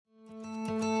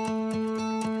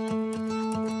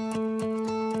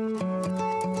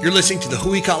You're listening to the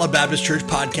Huikala Baptist Church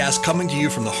podcast, coming to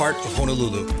you from the heart of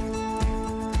Honolulu.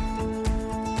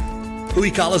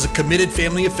 Huikala is a committed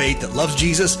family of faith that loves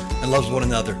Jesus and loves one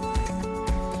another.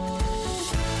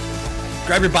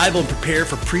 Grab your Bible and prepare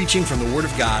for preaching from the Word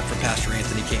of God from Pastor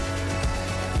Anthony King.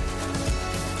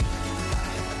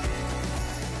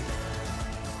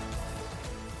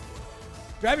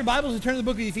 Grab your Bibles and turn to the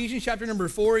book of Ephesians, chapter number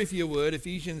 4, if you would.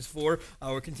 Ephesians 4.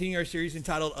 We're continuing our series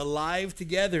entitled Alive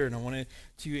Together. And I wanted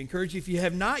to encourage you, if you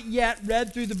have not yet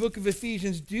read through the book of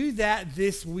Ephesians, do that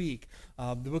this week.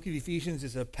 The book of Ephesians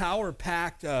is a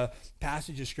power-packed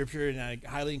passage of Scripture, and I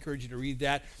highly encourage you to read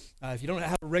that. If you don't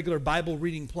have a regular Bible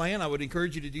reading plan, I would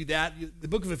encourage you to do that. The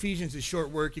book of Ephesians is short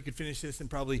work. You could finish this in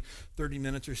probably 30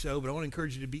 minutes or so, but I want to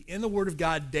encourage you to be in the Word of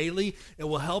God daily. It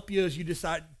will help you as you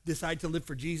decide to live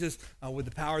for Jesus with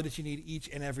the power that you need each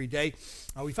and every day.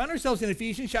 We find ourselves in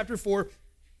Ephesians chapter 4.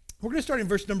 We're going to start in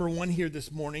verse number 1 here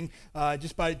this morning, to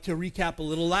recap a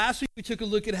little. Last week we took a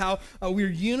look at how we're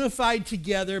unified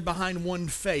together behind one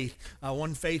faith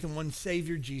and one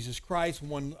Savior, Jesus Christ,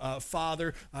 one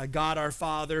Father, God our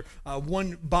Father,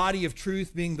 one body of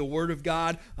truth being the Word of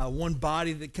God, one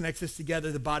body that connects us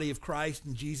together, the body of Christ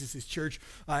and Jesus' church.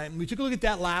 And we took a look at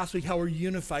that last week, how we're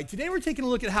unified. Today we're taking a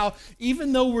look at how,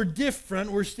 even though we're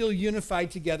different, we're still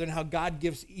unified together, and how God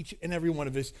gives each and every one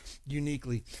of us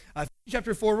uniquely.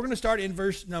 Chapter 4, we're going to start in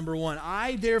verse number 1.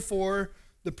 I, therefore,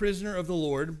 the prisoner of the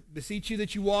Lord, beseech you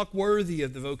that you walk worthy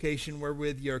of the vocation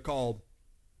wherewith ye are called,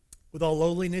 with all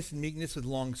lowliness and meekness, with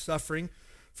long suffering,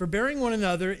 forbearing one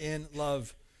another in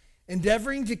love,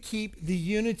 endeavoring to keep the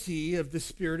unity of the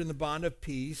Spirit in the bond of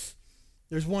peace.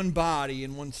 There's one body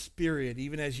and one Spirit,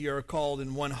 even as ye are called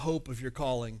in one hope of your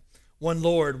calling, one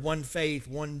Lord, one faith,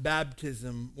 one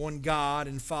baptism, one God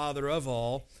and Father of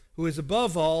all, who is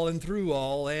above all and through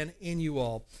all and in you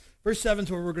all. Verse 7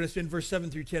 is where we're going to spend. Verse 7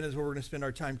 through 10 is where we're going to spend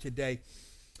our time today.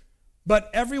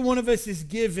 But every one of us is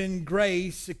given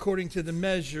grace according to the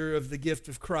measure of the gift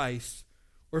of Christ.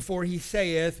 Wherefore he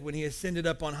saith, when he ascended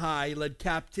up on high, he led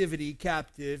captivity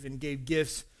captive and gave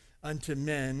gifts unto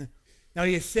men. Now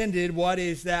he ascended, what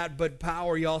is that but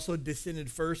power? He also descended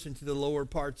first into the lower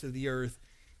parts of the earth.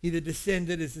 He that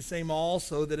descended is the same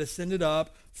also that ascended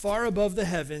up far above the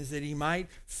heavens, that he might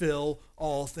fill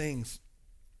all things.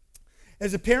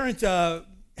 As a parent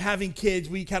having kids,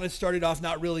 we kind of started off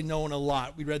not really knowing a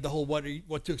lot. We read the whole What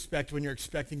to Expect When You're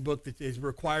Expecting book that is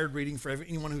required reading for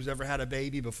anyone who's ever had a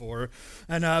baby before.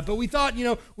 And but we thought,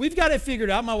 we've got it figured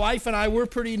out. My wife and I, we're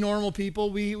pretty normal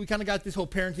people. We kind of got this whole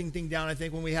parenting thing down, I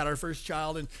think, when we had our first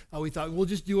child. And we thought, we'll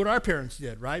just do what our parents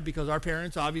did, right? Because our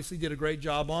parents obviously did a great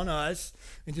job on us.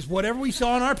 And just whatever we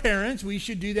saw in our parents, we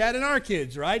should do that in our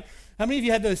kids, right? How many of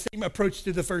you had the same approach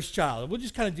to the first child? We'll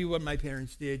just kind of do what my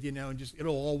parents did, and just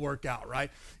it'll all work out, right?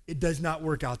 It does not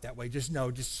work out that way. Just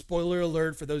spoiler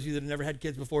alert for those of you that have never had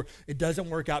kids before, it doesn't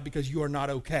work out because you are not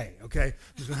okay? Just going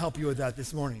to help you with that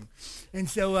this morning. And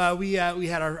so we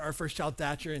had our first child,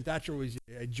 Thatcher, and Thatcher was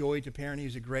a joy to parent. He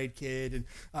was a great kid.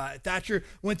 And Thatcher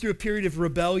went through a period of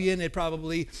rebellion at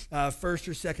probably first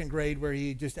or second grade, where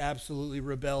he just absolutely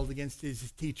rebelled against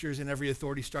his teachers and every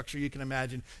authority structure you can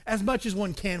imagine, as much as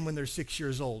one can when they're 6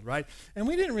 years old, right? And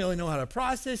we didn't really know how to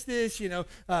process this,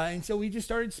 and so we just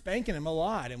started spanking him a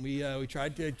lot, and we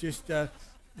tried to just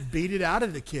beat it out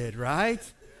of the kid, right?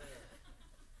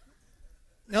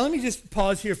 Now let me just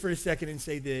pause here for a second and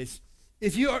say this.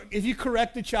 If you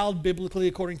correct a child biblically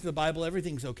according to the Bible,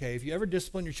 everything's okay. If you ever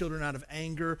discipline your children out of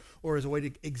anger or as a way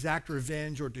to exact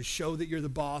revenge or to show that you're the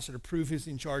boss or to prove who's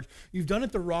in charge, you've done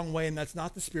it the wrong way, and that's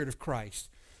not the spirit of Christ.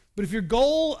 But if your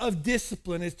goal of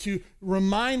discipline is to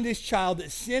remind this child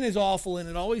that sin is awful and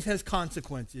it always has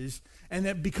consequences, and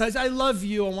that because I love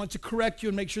you, I want to correct you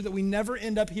and make sure that we never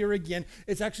end up here again,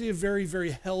 it's actually a very,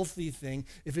 very healthy thing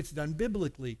if it's done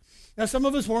biblically. Now, some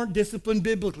of us weren't disciplined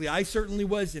biblically. I certainly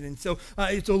wasn't. And so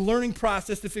it's a learning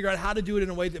process to figure out how to do it in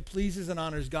a way that pleases and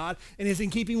honors God and is in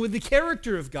keeping with the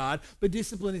character of God. But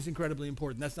discipline is incredibly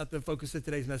important. That's not the focus of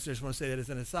today's message. I just want to say that as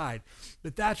an aside.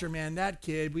 But Thatcher, man, that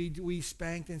kid, we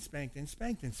spanked and spanked and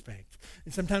spanked and spanked.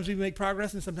 And sometimes we make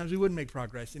progress and sometimes we wouldn't make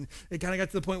progress. And it kind of got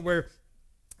to the point where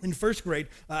in first grade,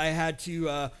 I had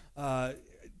to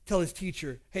tell his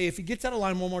teacher, hey, if he gets out of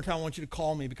line one more time, I want you to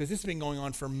call me, because this has been going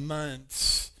on for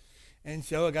months. And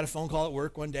so I got a phone call at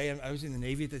work one day. I was in the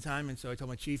Navy at the time, and so I told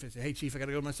my chief, I said, hey, chief, I got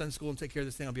to go to my son's school and take care of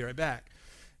this thing. I'll be right back.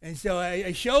 And so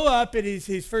I show up at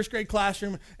his first grade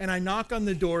classroom, and I knock on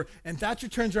the door, and Thatcher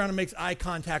turns around and makes eye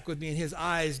contact with me, and his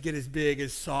eyes get as big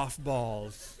as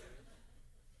softballs.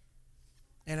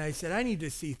 And I said, I need to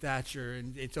see Thatcher.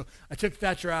 And so I took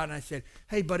Thatcher out and I said,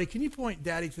 hey, buddy, can you point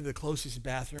Daddy to the closest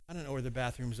bathroom? I don't know where the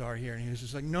bathrooms are here. And he was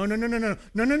just like, no.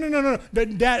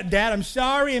 Dad, I'm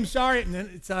sorry. And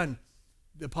then, son,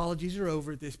 the apologies are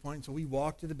over at this point. So we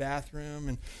walked to the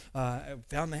bathroom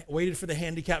and waited for the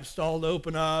handicap stall to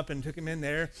open up and took him in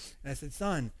there. And I said,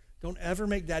 son, don't ever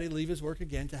make Daddy leave his work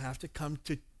again to have to come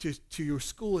to your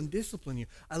school and discipline you.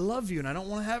 I love you, and I don't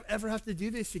want to ever have to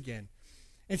do this again.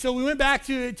 And so we went back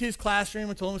to his classroom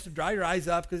and told him to dry your eyes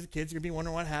up because the kids are going to be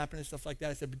wondering what happened and stuff like that.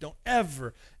 I said, but don't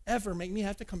ever make me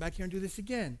have to come back here and do this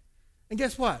again. And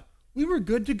guess what? We were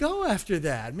good to go after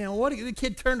that. Man, the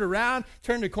kid turned around,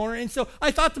 turned the corner. And so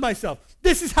I thought to myself,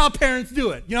 this is how parents do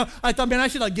it. I thought, man, I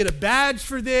should get a badge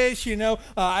for this.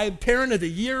 I Parent of the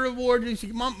Year award.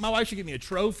 My wife should give me a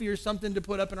trophy or something to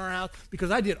put up in our house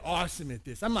because I did awesome at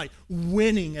this. I'm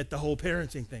winning at the whole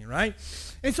parenting thing, right?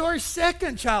 And so our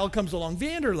second child comes along,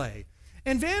 Vanderlei.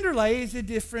 And Vanderlei is a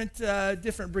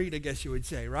different breed, I guess you would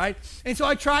say, right? And so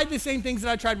I tried the same things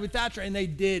that I tried with Thatcher, and they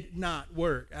did not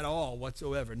work at all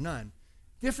whatsoever, none.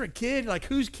 Different kid,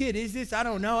 whose kid is this? I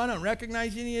don't know. I don't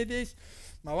recognize any of this.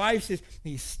 My wife says,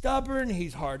 he's stubborn,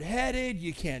 he's hard-headed,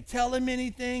 you can't tell him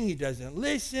anything, he doesn't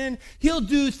listen. He'll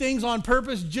do things on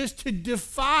purpose just to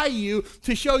defy you,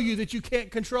 to show you that you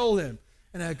can't control him.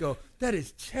 And I go, that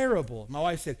is terrible. My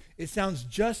wife said, it sounds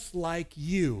just like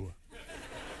you.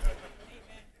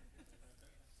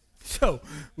 So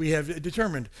we have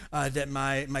determined that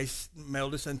my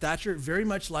oldest son, Thatcher, very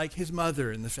much like his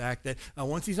mother in the fact that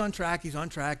once he's on track,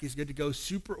 he's good to go,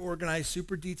 super organized,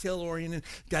 super detail-oriented,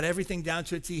 got everything down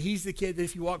to a T. He's the kid that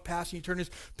if you walk past and you turn his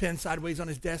pen sideways on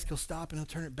his desk, he'll stop and he'll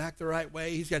turn it back the right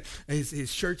way. He's got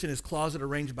his shirts in his closet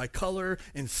arranged by color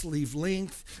and sleeve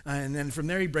length, and then from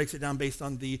there he breaks it down based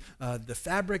on the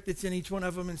fabric that's in each one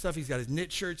of them and stuff. He's got his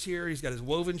knit shirts here. He's got his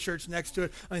woven shirts next to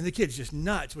it. I mean, the kid's just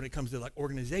nuts when it comes to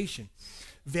organization.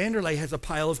 Vanderlei has a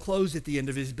pile of clothes at the end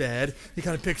of his bed. He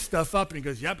kind of picks stuff up and he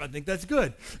goes, yep, I think that's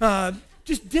good.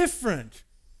 Just different.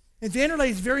 And Vanderlei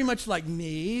is very much like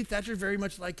me. Thatcher very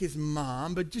much like his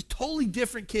mom, but just totally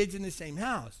different kids in the same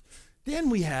house. Then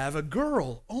we have a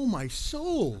girl. Oh, my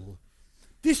soul.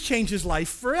 This changes life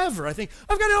forever. I think,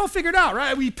 I've got it all figured out,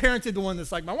 right? We parented the one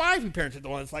that's like my wife. We parented the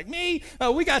one that's like me.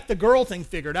 We got the girl thing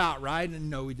figured out, right?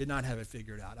 And no, we did not have it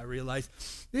figured out. I realized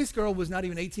this girl was not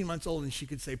even 18 months old, and she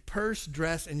could say purse,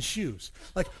 dress, and shoes.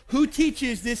 Who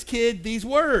teaches this kid these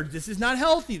words? This is not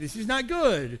healthy. This is not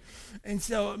good. And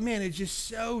so, man, it's just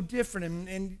so different.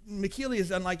 And Michaela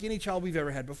is unlike any child we've ever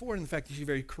had before in the fact that she's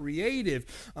very creative.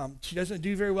 She doesn't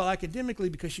do very well academically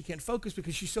because she can't focus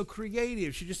because she's so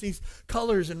creative. She just needs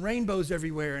colors and rainbows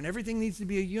everywhere, and everything needs to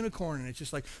be a unicorn. And it's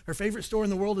just her favorite store in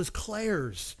the world is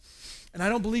Claire's. And I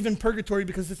don't believe in purgatory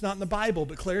because it's not in the Bible,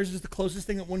 but Claire's is the closest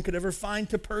thing that one could ever find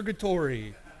to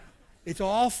purgatory. It's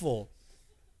awful.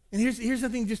 And here's the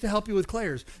thing just to help you with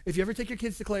Claire's. If you ever take your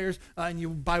kids to Claire's and you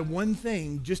buy one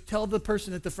thing, just tell the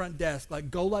person at the front desk,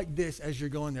 go like this as you're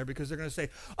going there, because they're going to say,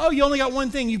 oh, you only got one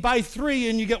thing. You buy 3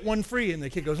 and you get 1 free. And the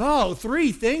kid goes, oh,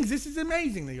 3 things? This is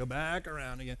amazing. They go back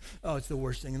around again. Oh, it's the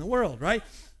worst thing in the world, right?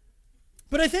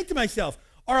 But I think to myself,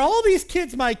 are all these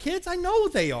kids my kids? I know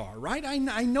they are, right?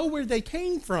 I know where they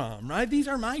came from, right? These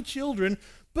are my children,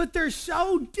 but they're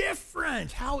so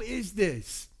different. How is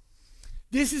this?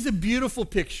 This is a beautiful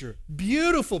picture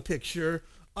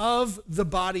of the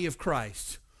body of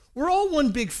Christ. We're all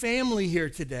one big family here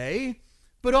today,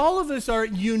 but all of us are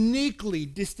uniquely,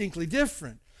 distinctly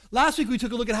different. Last week we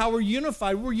took a look at how we're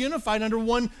unified. We're unified under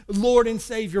one Lord and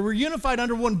Savior. We're unified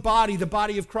under one body, the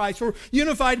body of Christ. We're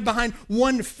unified behind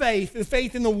one faith, the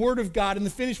faith in the Word of God and the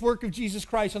finished work of Jesus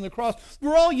Christ on the cross.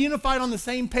 We're all unified on the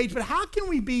same page, but how can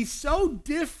we be so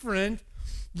different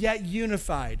yet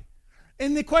unified?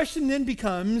 And the question then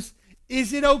becomes,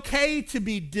 is it okay to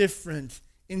be different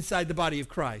inside the body of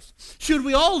Christ? Should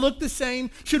we all look the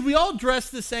same? Should we all dress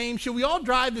the same? Should we all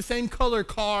drive the same color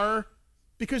car?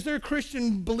 Because there are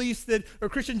Christian beliefs or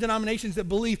Christian denominations that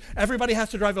believe everybody has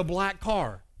to drive a black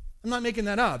car. I'm not making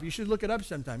that up. You should look it up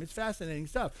sometime. It's fascinating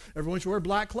stuff. Everyone should wear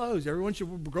black clothes. Everyone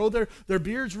should grow their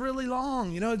beards really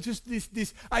long. Just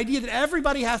this idea that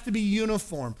everybody has to be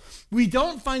uniform. We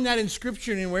don't find that in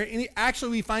Scripture anywhere. Actually,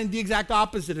 we find the exact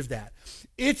opposite of that.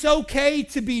 It's okay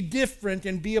to be different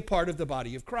and be a part of the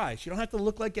body of Christ. You don't have to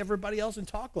look like everybody else and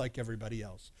talk like everybody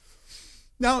else.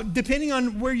 Now, depending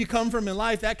on where you come from in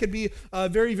life, that could be a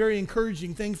very, very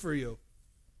encouraging thing for you.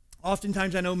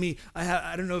 Oftentimes, I know me,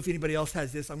 I don't know if anybody else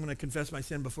has this. I'm going to confess my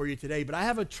sin before you today, but I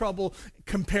have a trouble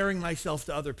comparing myself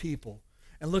to other people.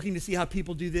 and looking to see how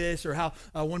people do this, or how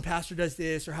one pastor does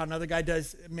this, or how another guy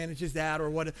manages that, or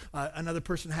what another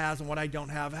person has and what I don't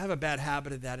have. I have a bad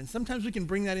habit of that. And sometimes we can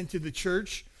bring that into the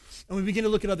church, and we begin to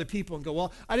look at other people and go,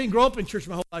 well, I didn't grow up in church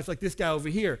my whole life like this guy over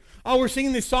here. Oh, we're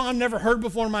singing this song I've never heard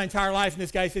before in my entire life, and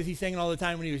this guy says he sang it all the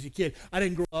time when he was a kid. I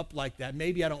didn't grow up like that.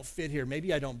 Maybe I don't fit here.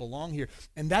 Maybe I don't belong here.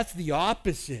 And that's the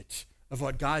opposite of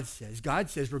what God says. God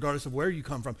says, regardless of where you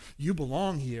come from, you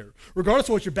belong here. Regardless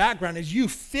of what your background is, you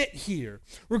fit here.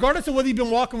 Regardless of whether you've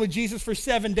been walking with Jesus for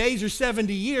 7 days or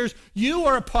 70 years, you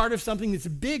are a part of something that's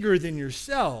bigger than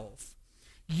yourself.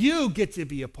 You get to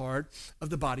be a part of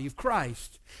the body of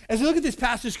Christ. As we look at this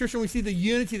passage of Scripture, we see the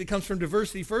unity that comes from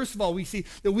diversity. First of all, we see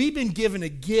that we've been given a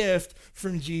gift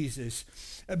from Jesus.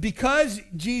 Because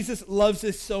Jesus loves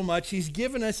us so much, he's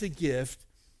given us a gift,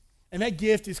 and that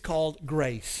gift is called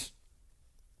grace.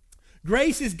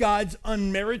 Grace is God's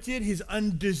unmerited, his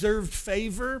undeserved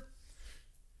favor.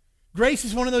 Grace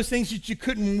is one of those things that you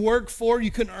couldn't work for. You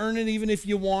couldn't earn it even if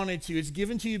you wanted to. It's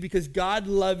given to you because God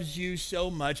loves you so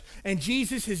much. And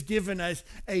Jesus has given us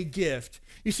a gift.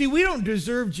 You see, we don't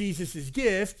deserve Jesus'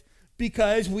 gift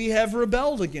because we have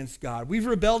rebelled against God. We've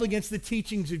rebelled against the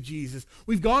teachings of Jesus.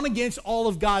 We've gone against all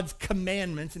of God's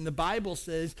commandments. And the Bible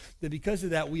says that because of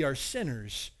that, we are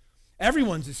sinners.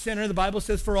 Everyone's a sinner. The Bible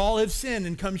says, for all have sinned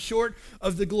and come short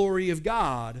of the glory of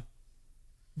God.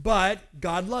 But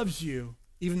God loves you,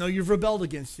 even though you've rebelled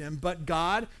against him. But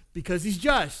God, because he's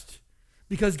just,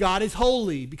 because God is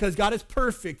holy, because God is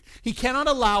perfect, he cannot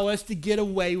allow us to get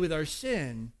away with our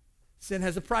sin. Sin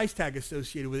has a price tag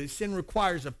associated with it. Sin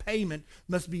requires a payment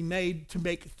must be made to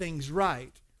make things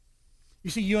right. You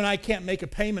see, you and I can't make a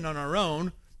payment on our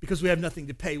own because we have nothing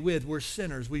to pay with. We're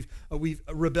sinners. We've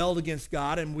rebelled against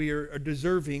God, and we are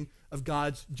deserving of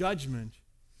God's judgment.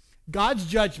 God's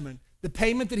judgment, the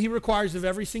payment that he requires of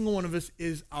every single one of us,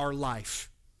 is our life.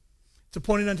 It's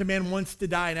appointed unto man once to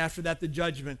die, and after that the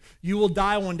judgment. You will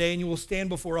die one day, and you will stand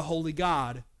before a holy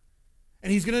God.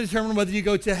 And he's going to determine whether you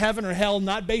go to heaven or hell,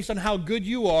 not based on how good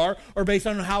you are, or based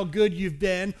on how good you've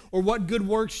been, or what good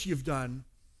works you've done.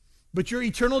 But your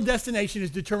eternal destination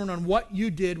is determined on what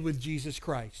you did with Jesus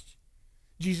Christ.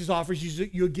 Jesus offers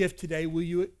you a gift today. Will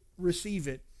you receive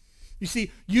it? You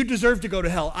see, you deserve to go to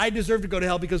hell. I deserve to go to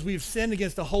hell because we have sinned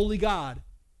against a holy God.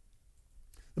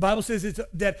 The Bible says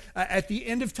that at the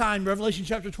end of time, Revelation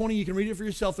chapter 20, you can read it for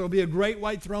yourself, there will be a great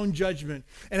white throne judgment.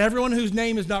 And everyone whose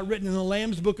name is not written in the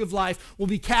Lamb's book of life will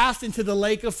be cast into the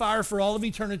lake of fire for all of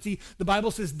eternity. The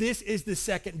Bible says this is the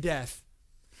second death.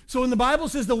 So when the Bible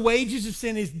says the wages of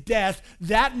sin is death,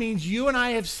 that means you and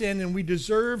I have sinned and we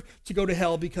deserve to go to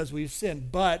hell because we've sinned.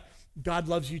 But God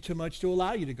loves you too much to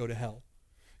allow you to go to hell.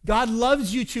 God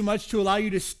loves you too much to allow you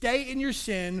to stay in your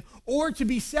sin or to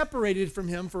be separated from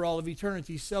him for all of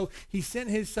eternity. So he sent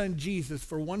his son Jesus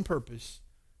for one purpose,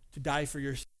 to die for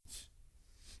your sins.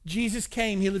 Jesus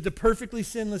came. He lived a perfectly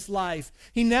sinless life.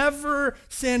 He never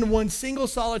sinned one single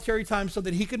solitary time so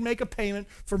that he could make a payment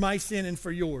for my sin and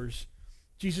for yours.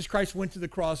 Jesus Christ went to the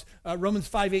cross. Romans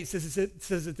 5:8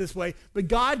 says it this way, but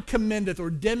God commendeth or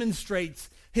demonstrates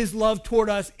his love toward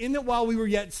us in that while we were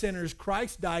yet sinners,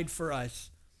 Christ died for us.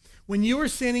 When you were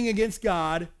sinning against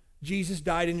God, Jesus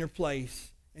died in your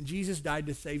place. And Jesus died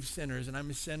to save sinners. And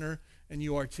I'm a sinner, and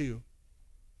you are too.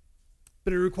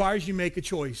 But it requires you make a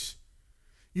choice.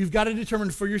 You've got to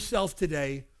determine for yourself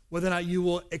today whether or not you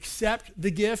will accept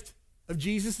the gift of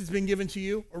Jesus that's been given to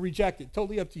you or reject it.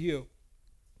 Totally up to you.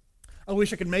 I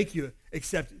wish I could make you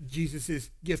accept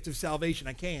Jesus' gift of salvation.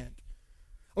 I can't.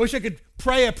 I wish I could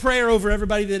pray a prayer over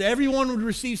everybody that everyone would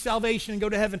receive salvation and go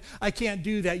to heaven. I can't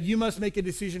do that. You must make a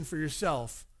decision for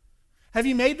yourself. Have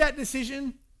you made that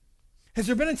decision? Has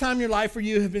there been a time in your life where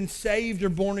you have been saved or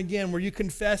born again, where you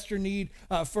confessed your need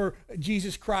for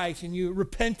Jesus Christ and you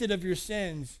repented of your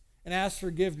sins and asked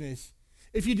forgiveness?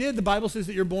 If you did, the Bible says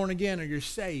that you're born again or you're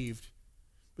saved.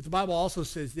 But the Bible also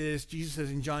says this. Jesus says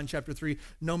in John chapter 3,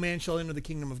 no man shall enter the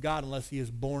kingdom of God unless he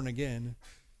is born again.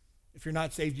 If you're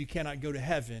not saved, you cannot go to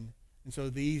heaven. And so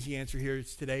the easy answer here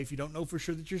is today, if you don't know for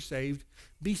sure that you're saved,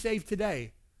 be saved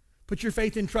today. Put your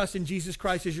faith and trust in Jesus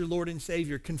Christ as your Lord and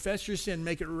Savior. Confess your sin,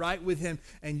 make it right with him,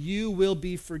 and you will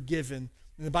be forgiven.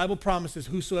 And the Bible promises,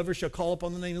 whosoever shall call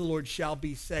upon the name of the Lord shall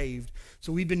be saved.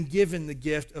 So we've been given the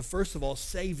gift of, first of all,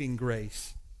 saving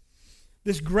grace.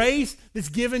 This grace that's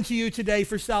given to you today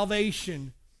for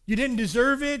salvation. You didn't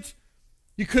deserve it.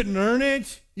 You couldn't earn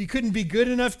it. You couldn't be good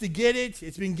enough to get it.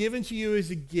 It's been given to you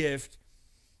as a gift.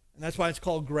 And that's why it's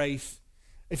called grace.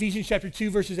 Ephesians chapter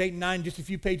 2, verses 8 and 9, just a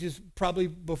few pages probably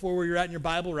before where you're at in your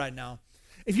Bible right now.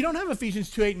 If you don't have Ephesians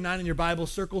 2, 8, and 9 in your Bible,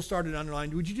 circle, started,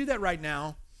 underlined, would you do that right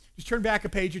now? Just turn back a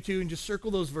page or two and just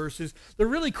circle those verses. They're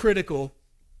really critical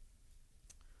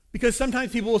Because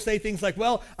sometimes people will say things like,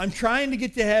 well, I'm trying to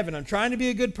get to heaven. I'm trying to be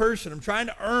a good person. I'm trying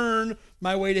to earn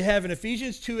my way to heaven.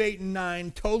 Ephesians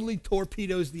 2:8-9 totally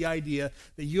torpedoes the idea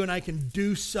that you and I can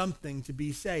do something to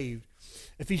be saved.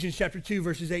 Ephesians chapter 2,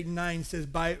 verses 8-9 says,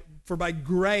 For by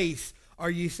grace are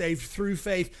ye saved through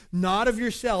faith, not of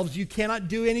yourselves. You cannot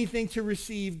do anything to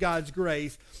receive God's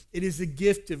grace. It is the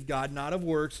gift of God, not of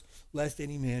works, lest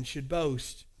any man should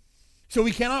boast. So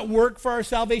we cannot work for our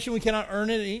salvation. We cannot earn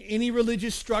it. Any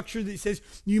religious structure that says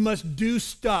you must do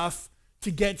stuff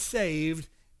to get saved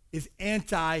is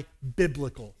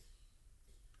anti-biblical.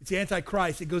 It's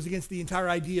anti-Christ. It goes against the entire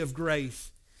idea of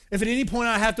grace. If at any point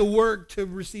I have to work to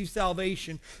receive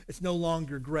salvation, it's no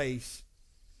longer grace.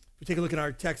 If we take a look at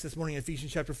our text this morning,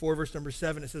 Ephesians chapter 4, verse number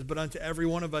 7, it says, But unto every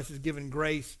one of us is given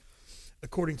grace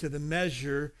according to the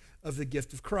measure of the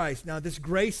gift of Christ. Now, this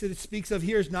grace that it speaks of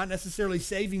here is not necessarily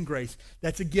saving grace.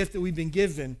 That's a gift that we've been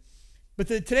given. But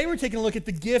today we're taking a look at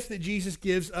the gift that Jesus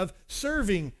gives of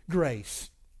serving grace.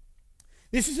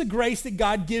 This is a grace that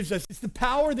God gives us. It's the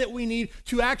power that we need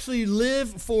to actually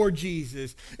live for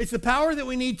Jesus. It's the power that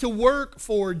we need to work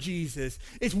for Jesus.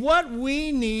 It's what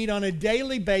we need on a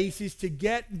daily basis to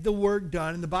get the work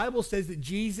done. And the Bible says that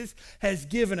Jesus has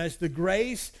given us the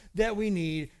grace that we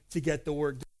need to get the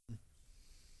work done.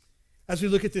 As we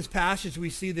look at this passage, we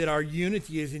see that our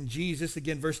unity is in Jesus.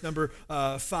 Again, verse number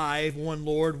 5, one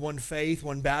Lord, one faith,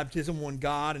 one baptism, one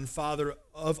God and Father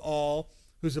of all,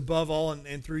 who's above all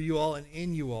and through you all and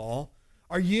in you all.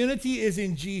 Our unity is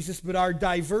in Jesus, but our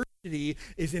diversity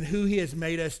is in who he has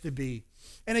made us to be.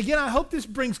 And again, I hope this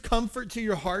brings comfort to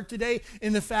your heart today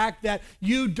in the fact that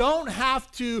you don't have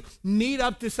to meet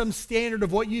up to some standard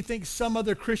of what you think some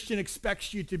other Christian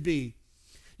expects you to be.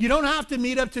 You don't have to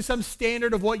meet up to some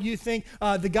standard of what you think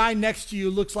the guy next to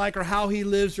you looks like or how he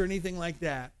lives or anything like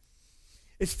that.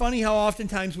 It's funny how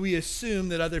oftentimes we assume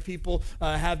that other people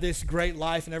have this great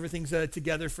life and everything's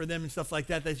together for them and stuff like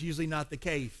that. That's usually not the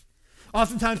case.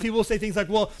 Oftentimes people will say things like,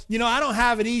 well, I don't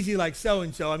have it easy like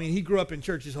so-and-so. I mean, he grew up in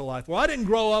church his whole life. Well, I didn't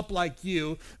grow up like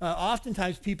you.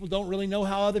 Oftentimes people don't really know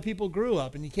how other people grew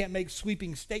up, and you can't make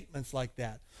sweeping statements like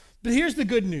that. But here's the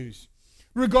good news.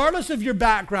 Regardless of your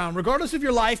background, regardless of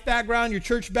your life background, your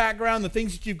church background, the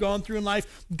things that you've gone through in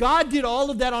life, God did all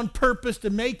of that on purpose to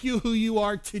make you who you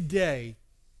are today.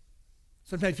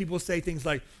 Sometimes people say things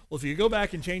like, well, if you go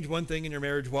back and change one thing in your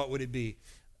marriage, what would it be?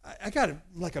 I got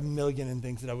like a million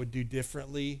things that I would do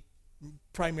differently,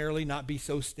 primarily not be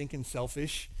so stinking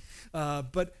selfish.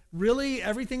 But really,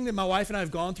 everything that my wife and I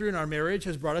have gone through in our marriage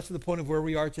has brought us to the point of where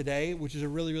we are today, which is a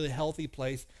really, really healthy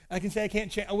place. I can say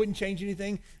I wouldn't change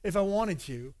anything if I wanted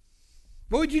to.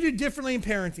 What would you do differently in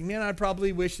parenting? Man, I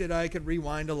probably wish that I could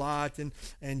rewind a lot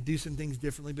and do some things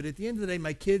differently. But at the end of the day,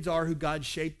 my kids are who God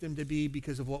shaped them to be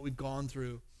because of what we've gone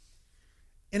through.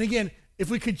 And again, if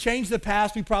we could change the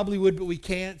past, we probably would, but we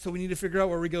can't. So we need to figure out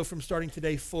where we go from starting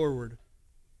today forward.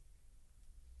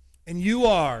 And you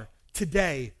are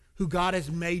today who God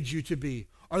has made you to be.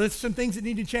 Are there some things that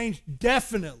need to change?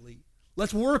 Definitely.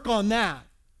 Let's work on that.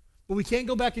 But we can't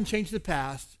go back and change the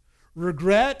past.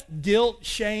 Regret, guilt,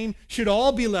 shame should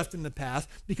all be left in the past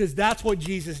because that's what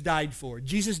Jesus died for.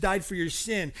 Jesus died for your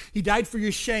sin. He died for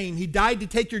your shame. He died to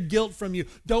take your guilt from you.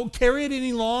 Don't carry it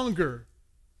any longer.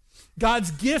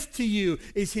 God's gift to you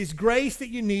is his grace that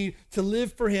you need to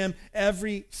live for him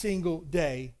every single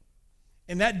day.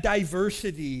 And that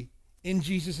diversity in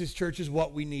Jesus' church is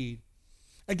what we need.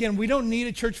 Again, we don't need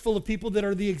a church full of people that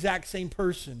are the exact same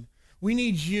person. We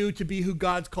need you to be who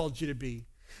God's called you to be.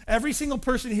 Every single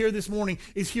person here this morning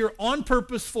is here on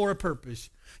purpose for a purpose.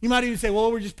 You might even say,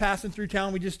 well, we're just passing through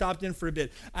town. We just stopped in for a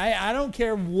bit. I don't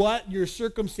care what your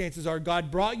circumstances are. God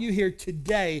brought you here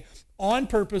today on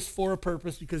purpose for a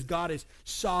purpose because God is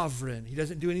sovereign. He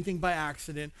doesn't do anything by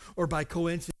accident or by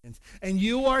coincidence. And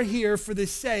you are here for the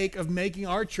sake of making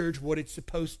our church what it's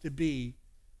supposed to be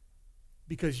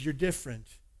because you're different.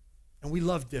 And we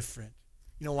love different.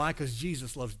 You know why? Because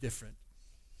Jesus loves different.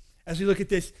 As we look at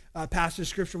this passage of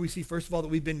Scripture, we see, first of all, that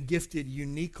we've been gifted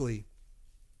uniquely.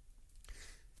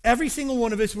 Every single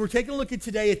one of us, we're taking a look at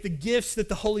today at the gifts that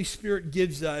the Holy Spirit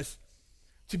gives us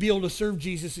to be able to serve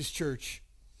Jesus' church.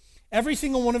 Every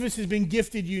single one of us has been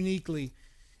gifted uniquely.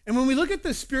 And when we look at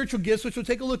the spiritual gifts, which we'll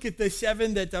take a look at the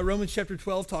 7 that Romans chapter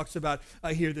 12 talks about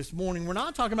here this morning, we're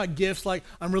not talking about gifts like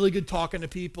I'm really good talking to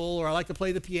people or I like to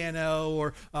play the piano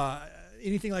or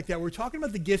anything like that. We're talking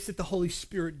about the gifts that the Holy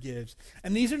Spirit gives.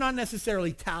 And these are not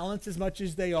necessarily talents as much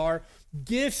as they are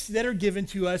gifts that are given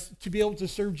to us to be able to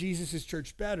serve Jesus'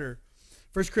 church better.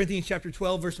 1 Corinthians chapter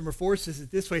 12, verse number 4 says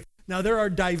it this way. Now there are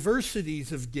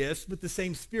diversities of gifts, but the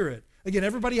same Spirit. Again,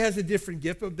 everybody has a different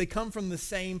gift, but they come from the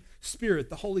same Spirit,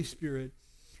 the Holy Spirit.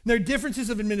 There are differences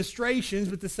of administrations,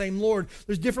 but the same Lord.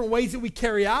 There's different ways that we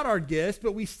carry out our gifts,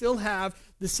 but we still have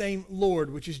the same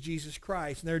Lord, which is Jesus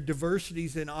Christ. And there are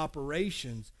diversities in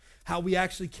operations. How we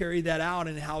actually carry that out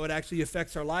and how it actually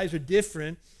affects our lives are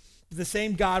different. But the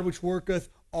same God which worketh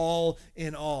all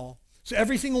in all. So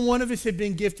every single one of us have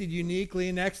been gifted uniquely,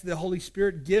 and next the Holy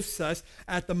Spirit gifts us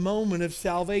at the moment of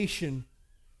salvation.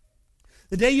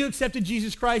 The day you accepted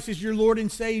Jesus Christ as your Lord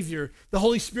and Savior, the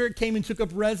Holy Spirit came and took up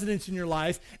residence in your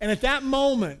life, and at that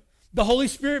moment, the Holy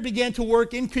Spirit began to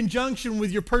work in conjunction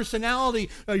with your personality,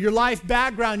 your life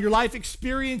background, your life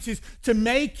experiences to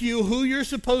make you who you're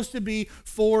supposed to be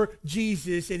for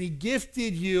Jesus, and he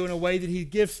gifted you in a way that he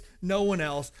gifts no one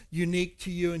else, unique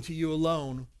to you and to you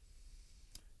alone.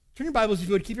 Turn your Bibles, if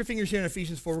you would. Keep your fingers here in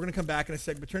Ephesians 4. We're going to come back in a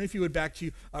second, but turn, if you would, back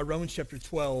to Romans chapter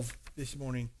 12 this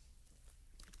morning.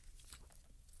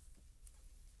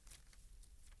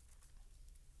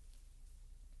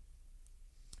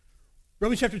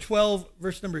 Romans chapter 12,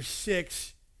 verse number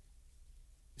 6,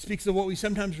 speaks of what we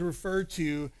sometimes refer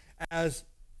to as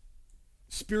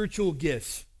spiritual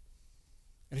gifts.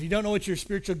 And if you don't know what your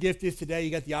spiritual gift is today,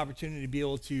 you got the opportunity to be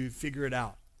able to figure it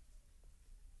out.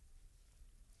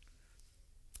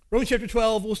 Romans chapter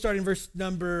 12, we'll start in verse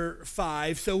number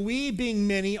 5. So we, being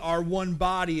many, are one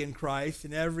body in Christ,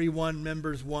 and every one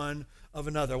members one of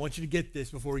another. I want you to get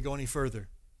this before we go any further.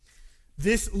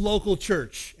 This local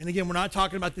church, and again, we're not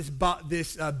talking about this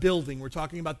building. We're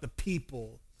talking about the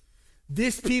people.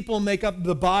 This people make up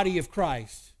the body of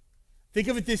Christ. Think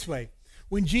of it this way.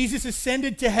 When Jesus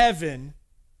ascended to heaven,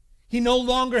 he no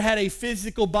longer had a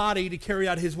physical body to carry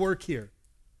out his work here.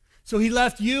 So he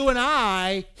left you and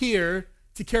I here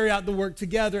to carry out the work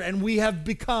together, and we have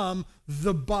become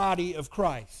the body of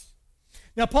Christ.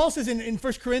 Now, Paul says in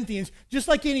 1 Corinthians, just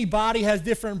like any body has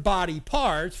different body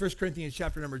parts, 1 Corinthians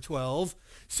chapter number 12,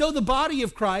 so the body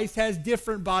of Christ has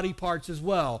different body parts as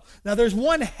well. Now, there's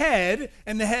one head,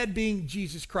 and the head being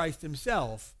Jesus Christ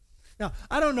himself. Now,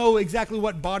 I don't know exactly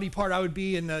what body part I would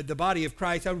be in the body of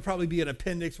Christ. I would probably be an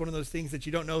appendix, one of those things that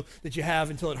you don't know that you have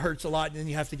until it hurts a lot, and then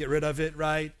you have to get rid of it,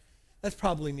 right? That's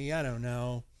probably me. I don't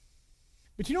know.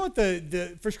 But you know what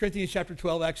the 1 Corinthians chapter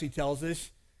 12 actually tells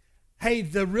us? Hey,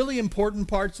 the really important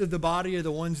parts of the body are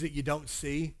the ones that you don't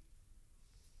see.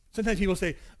 Sometimes people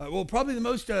say, well, probably the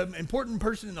most important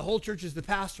person in the whole church is the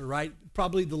pastor, right?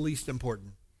 Probably the least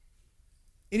important.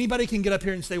 Anybody can get up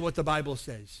here and say what the Bible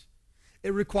says.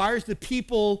 It requires the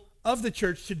people of the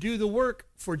church to do the work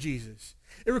for Jesus.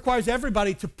 It requires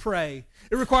everybody to pray.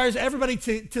 It requires everybody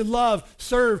to love,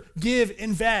 serve, give,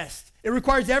 invest. It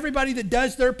requires everybody that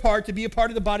does their part to be a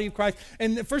part of the body of Christ.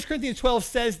 And 1 Corinthians 12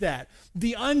 says that.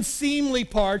 The unseemly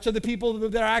parts are the people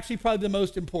that are actually probably the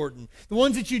most important. The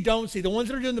ones that you don't see, the ones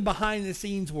that are doing the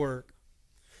behind-the-scenes work.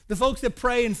 The folks that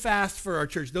pray and fast for our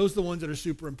church, those are the ones that are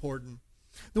super important.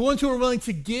 The ones who are willing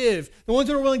to give, the ones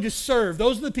that are willing to serve,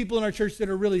 those are the people in our church that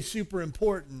are really super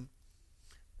important.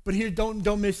 But here, don't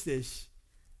miss this.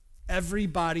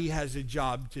 Everybody has a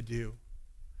job to do.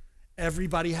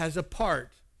 Everybody has a part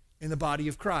in the body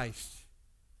of Christ.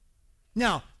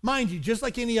 Now, mind you, just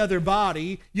like any other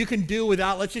body, you can do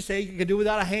without, let's just say, you can do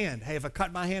without a hand. Hey, if I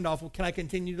cut my hand off, well, can I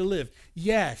continue to live?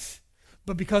 Yes.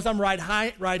 But because I'm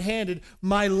right-handed,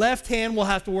 my left hand will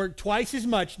have to work twice as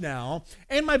much now,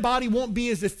 and my body won't be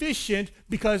as efficient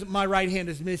because my right hand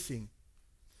is missing.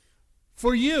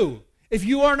 For you, if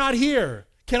you are not here,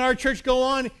 can our church go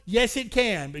on? Yes, it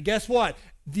can. But guess what?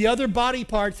 The other body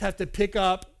parts have to pick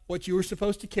up what you were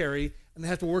supposed to carry, and they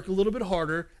have to work a little bit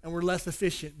harder, and we're less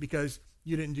efficient because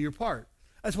you didn't do your part.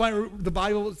 That's why the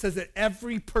Bible says that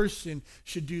every person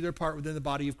should do their part within the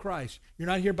body of Christ. You're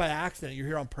not here by accident. You're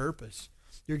here on purpose.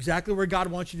 You're exactly where God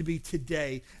wants you to be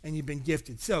today, and you've been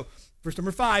gifted. So, verse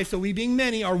number 5, so we being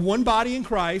many are one body in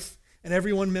Christ, and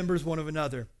every one members one of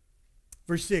another.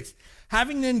 Verse 6,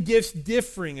 having then gifts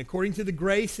differing according to the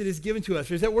grace that is given to us.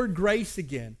 There's that word grace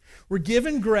again. We're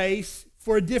given grace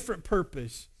for a different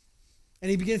purpose. And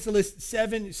he begins to list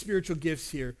 7 spiritual gifts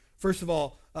here. First of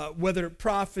all, whether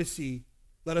prophecy,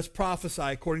 let us prophesy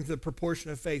according to the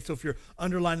proportion of faith. So if you're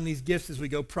underlining these gifts as we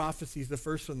go, prophecy is the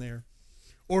first one there.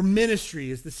 Or ministry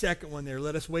is the second one there.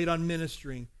 Let us wait on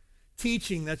ministering.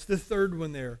 Teaching, that's the third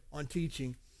one there on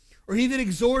teaching. Or he that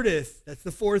exhorteth, that's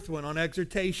the fourth one on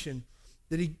exhortation.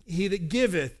 That he that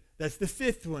giveth, that's the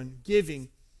fifth one, giving.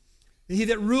 And he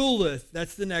that ruleth,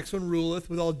 that's the next one, ruleth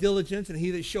with all diligence. And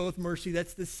he that showeth mercy,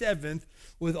 that's the seventh,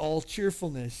 with all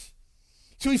cheerfulness.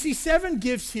 So we see 7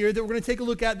 gifts here that we're going to take a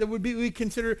look at that we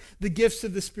consider the gifts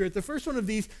of the Spirit. The first one of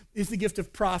these is the gift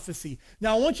of prophecy.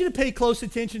 Now, I want you to pay close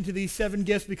attention to these 7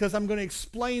 gifts because I'm going to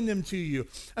explain them to you.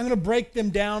 I'm going to break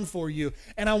them down for you.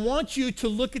 And I want you to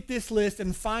look at this list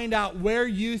and find out where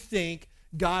you think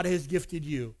God has gifted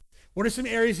you. What are some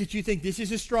areas that you think this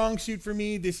is a strong suit for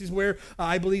me? This is where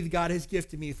I believe God has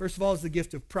gifted me. First of all is the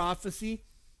gift of prophecy.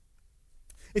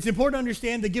 It's important to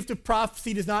understand the gift of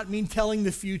prophecy does not mean telling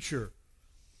the future.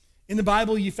 In the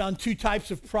Bible, you found 2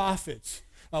 types of prophets.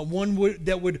 One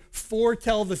that would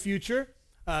foretell the future.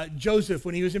 Joseph,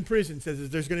 when he was in prison, says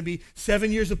there's going to be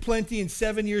 7 years of plenty and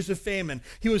 7 years of famine.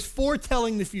 He was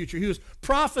foretelling the future. He was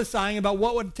prophesying about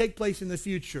what would take place in the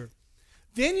future.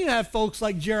 Then you have folks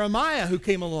like Jeremiah who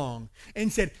came along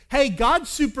and said, hey, God's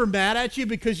super mad at you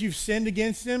because you've sinned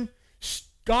against him.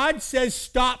 God says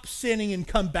stop sinning and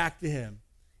come back to him.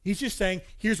 He's just saying,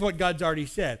 here's what God's already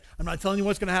said. I'm not telling you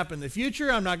what's going to happen in the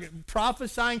future. I'm not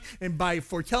prophesying, and by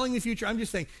foretelling the future, I'm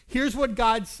just saying, here's what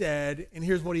God said, and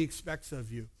here's what he expects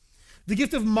of you. The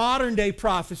gift of modern day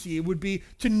prophecy would be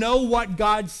to know what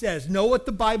God says, know what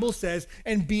the Bible says,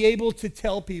 and be able to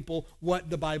tell people what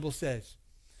the Bible says.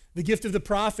 The gift of the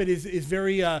prophet is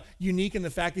very unique in the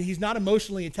fact that he's not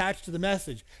emotionally attached to the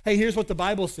message. Hey, here's what the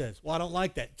Bible says. Well, I don't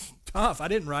like that. It's tough. I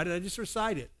didn't write it. I just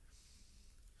recite it.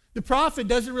 The prophet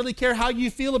doesn't really care how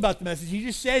you feel about the message. He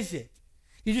just says it.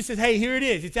 He just says, hey, here it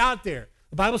is. It's out there.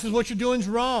 The Bible says what you're doing is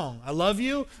wrong. I love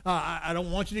you. I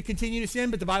don't want you to continue to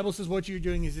sin, but the Bible says what you're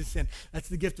doing is a sin. That's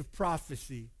the gift of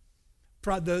prophecy.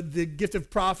 The gift of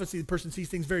prophecy, the person sees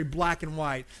things very black and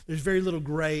white. There's very little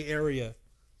gray area.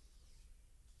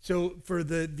 So for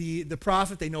the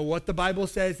prophet, they know what the Bible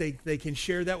says. They can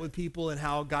share that with people and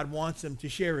how God wants them to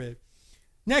share it.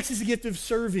 Next is the gift of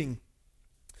serving.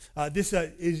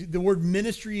 Is the word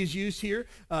ministry is used here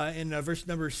in verse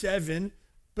number 7,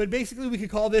 but basically we could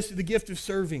call this the gift of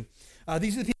serving.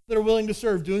 These are the people that are willing to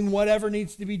serve, doing whatever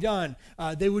needs to be done.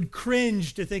 They would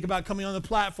cringe to think about coming on the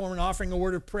platform and offering a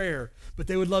word of prayer, but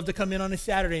they would love to come in on a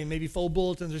Saturday and maybe fold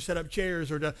bulletins or set up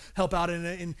chairs or to help out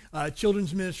in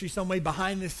children's ministry some way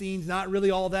behind the scenes, not really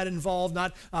all that involved,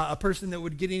 not a person that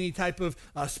would get any type of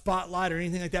spotlight or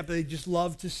anything like that, but they just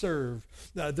love to serve.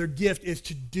 Their gift is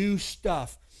to do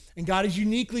stuff. And God has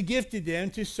uniquely gifted them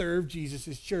to serve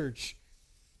Jesus' church.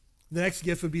 The next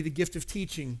gift would be the gift of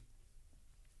teaching.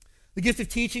 The gift of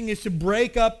teaching is to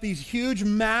break up these huge,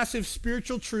 massive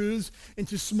spiritual truths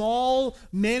into small,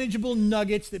 manageable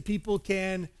nuggets that people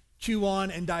can chew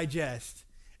on and digest.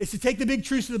 It's to take the big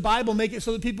truths of the Bible, make it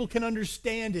so that people can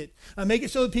understand it. Make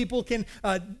it so that people can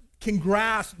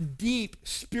grasp deep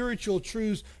spiritual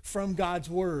truths from God's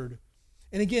word.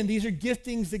 And again, these are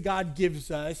giftings that God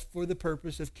gives us for the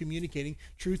purpose of communicating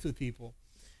truth with people.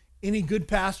 Any good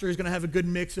pastor is going to have a good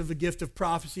mix of a gift of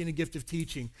prophecy and a gift of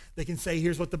teaching. They can say,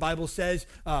 here's what the Bible says,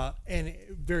 and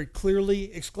very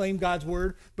clearly exclaim God's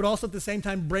word, but also at the same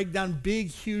time break down big,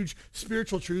 huge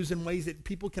spiritual truths in ways that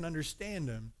people can understand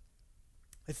them.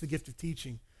 That's the gift of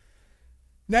teaching.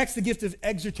 Next, the gift of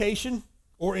exhortation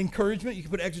or encouragement. You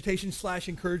can put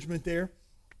exhortation/encouragement there.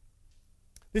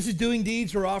 This is doing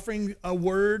deeds or offering a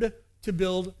word to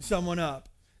build someone up.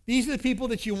 These are the people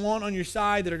that you want on your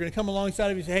side that are going to come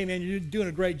alongside of you and say, hey, man, you're doing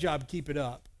a great job. Keep it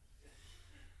up.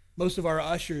 Most of our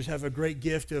ushers have a great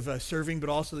gift of serving, but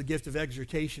also the gift of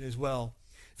exhortation as well.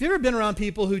 Have you ever been around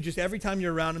people who just every time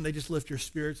you're around them, they just lift your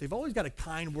spirits? They've always got a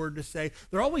kind word to say.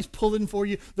 They're always pulling for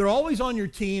you. They're always on your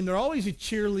team. They're always a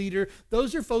cheerleader.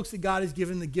 Those are folks that God has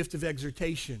given the gift of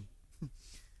exhortation.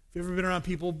 Have you ever been around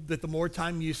people that the more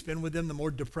time you spend with them, the more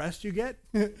depressed you get?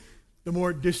 The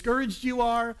more discouraged you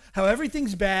are? How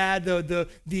everything's bad.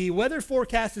 The weather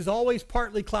forecast is always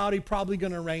partly cloudy, probably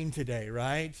going to rain today,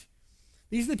 right?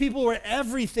 These are the people where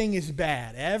everything is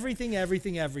bad. Everything.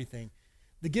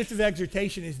 The gift of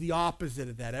exhortation is the opposite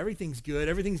of that. Everything's good.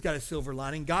 Everything's got a silver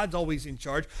lining. God's always in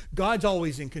charge. God's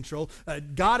always in control.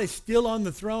 God is still on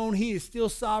the throne. He is still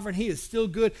sovereign. He is still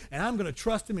good. And I'm going to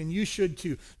trust him, and you should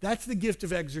too. That's the gift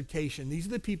of exhortation. These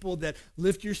are the people that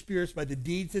lift your spirits by the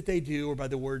deeds that they do or by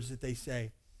the words that they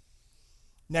say.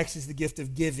 Next is the gift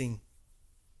of giving.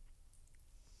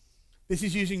 This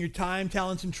is using your time,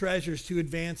 talents, and treasures to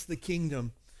advance the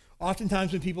kingdom.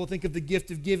 Oftentimes when people think of the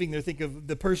gift of giving, they think of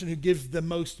the person who gives the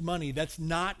most money. That's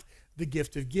not the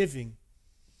gift of giving.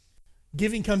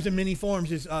 Giving comes in many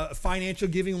forms. Is financial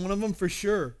giving one of them? For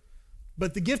sure.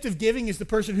 But the gift of giving is the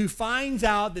person who finds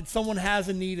out that someone has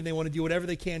a need and they want to do whatever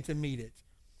they can to meet it.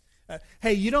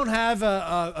 Hey, you don't have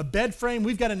a bed frame?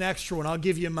 We've got an extra one. I'll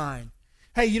give you mine.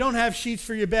 Hey, you don't have sheets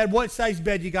for your bed. What size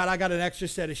bed you got? I got an extra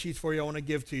set of sheets for you I want to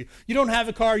give to you. You don't have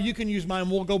a car. You can use mine.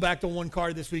 We'll go back to one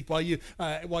car this week while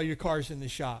your car's in the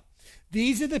shop.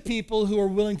 These are the people who are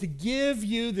willing to give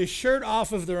you the shirt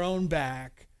off of their own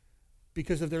back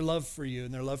because of their love for you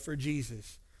and their love for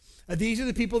Jesus. These are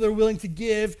the people that are willing to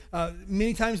give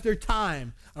many times their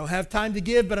time. I don't have time to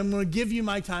give, but I'm going to give you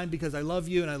my time because I love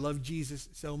you and I love Jesus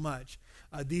so much.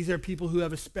 These are people who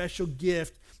have a special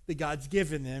gift that God's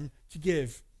given them to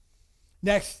give.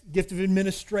 Next, gift of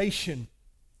administration.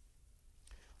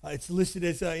 It's listed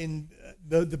as in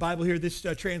the Bible here, this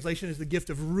translation is the gift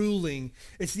of ruling.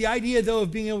 It's the idea, though,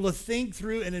 of being able to think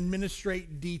through and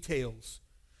administrate details.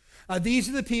 These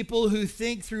are the people who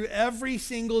think through every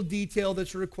single detail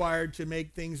that's required to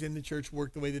make things in the church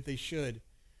work the way that they should.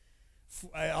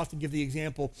 I often give the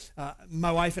example,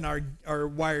 my wife and I are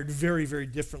wired very, very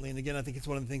differently. And again, I think it's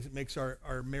one of the things that makes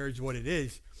our marriage what it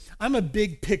is. I'm a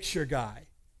big picture guy.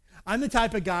 I'm the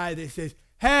type of guy that says,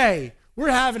 hey, we're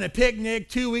having a picnic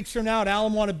 2 weeks from now at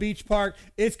Alameda Beach Park.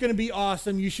 It's going to be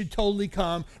awesome. You should totally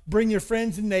come. Bring your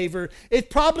friends and neighbor. It's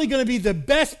probably going to be the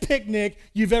best picnic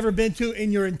you've ever been to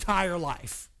in your entire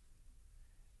life.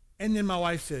 And then my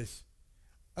wife says,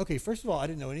 okay, first of all, I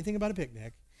didn't know anything about a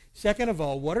picnic. Second of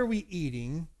all, what are we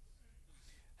eating?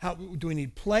 How do we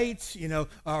need plates?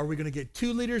 Are we going to get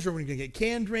 2 liters or are we going to get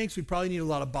canned drinks? We probably need a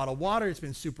lot of bottled water. It's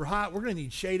been super hot. We're going to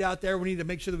need shade out there. We need to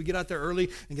make sure that we get out there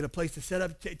early and get a place to set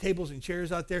up tables and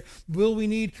chairs out there. Will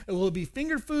it be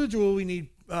finger foods or will we need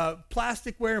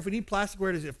plasticware? If we need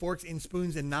plasticware, is it forks and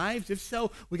spoons and knives? If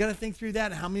so, we got to think through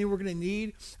that and how many we're going to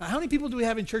need. How many people do we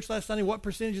have in church last Sunday? What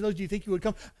percentage of those do you think you would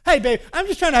come? Hey, babe, I'm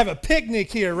just trying to have a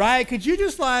picnic here, right? Could you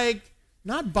just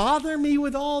not bother me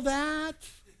with all that?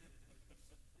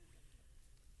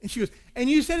 And she goes, and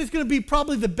you said it's going to be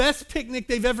probably the best picnic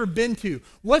they've ever been to.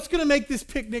 What's going to make this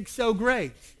picnic so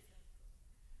great?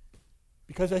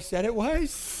 Because I said it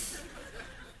was?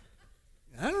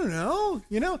 I don't know.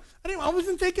 I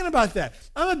wasn't thinking about that.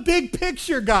 I'm a big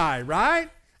picture guy, right?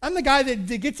 I'm the guy that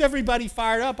gets everybody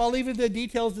fired up. I'll leave the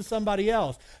details to somebody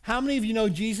else. How many of you know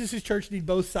Jesus' church need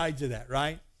both sides of that,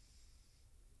 right?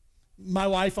 My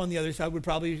wife on the other side would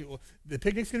probably, the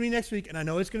picnic's going to be next week, and I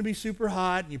know it's going to be super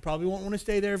hot, and you probably won't want to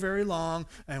stay there very long,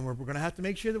 and we're going to have to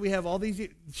make sure that we have all these.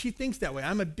 She thinks that way.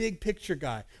 I'm a big picture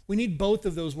guy. We need both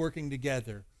of those working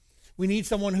together. We need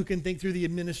someone who can think through the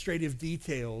administrative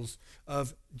details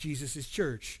of Jesus'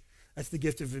 church. That's the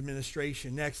gift of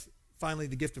administration. Next, finally,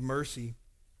 the gift of mercy.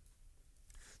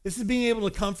 This is being able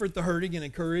to comfort the hurting and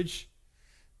encourage.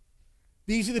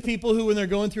 These are the people who, when they're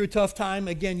going through a tough time,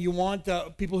 again, you want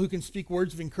people who can speak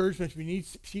words of encouragement. You need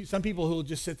some people who will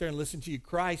just sit there and listen to you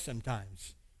cry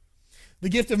sometimes. The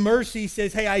gift of mercy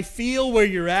says, hey, I feel where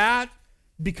you're at.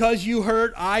 Because you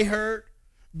hurt, I hurt.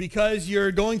 Because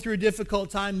you're going through a difficult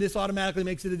time, this automatically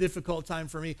makes it a difficult time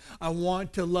for me. I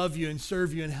want to love you and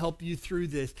serve you and help you through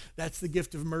this. That's the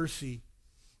gift of mercy.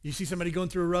 You see somebody going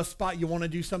through a rough spot, you want to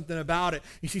do something about it.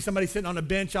 You see somebody sitting on a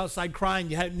bench outside crying,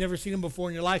 you have never seen them before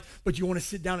in your life, but you want to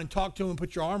sit down and talk to them and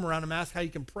put your arm around them, ask how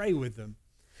you can pray with them.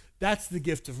 That's the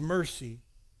gift of mercy.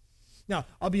 Now,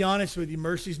 I'll be honest with you,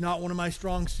 mercy's not one of my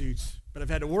strong suits, but I've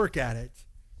had to work at it.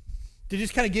 To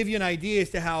just kind of give you an idea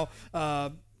as to how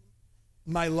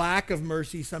my lack of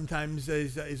mercy sometimes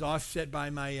is offset by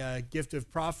my gift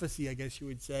of prophecy, I guess you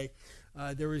would say.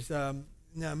 There was...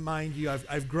 Now, mind you,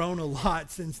 I've grown a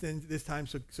lot since this time,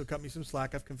 so cut me some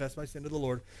slack. I've confessed my sin to the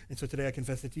Lord, and so today I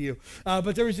confess it to you.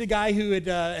 But there was a guy who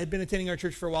had been attending our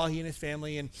church for a while, he and his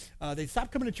family, and they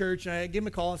stopped coming to church, and I gave him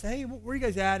a call and said, hey, where are you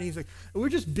guys at? And he's like, we're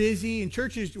just busy, and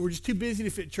we're just too busy to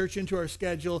fit church into our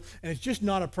schedule, and it's just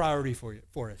not a priority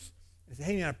for us. I said,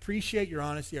 hey, man, I appreciate your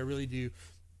honesty, I really do,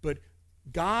 but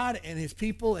God and his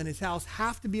people and his house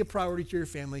have to be a priority to your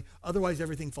family, otherwise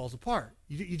everything falls apart.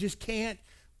 You just can't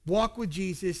walk with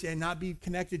Jesus and not be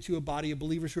connected to a body of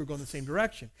believers who are going the same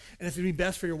direction. And it's going to be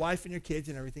best for your wife and your kids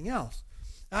and everything else.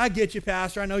 I get you,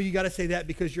 Pastor. I know you got to say that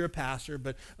because you're a pastor,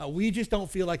 but we just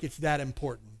don't feel like it's that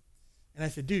important. And I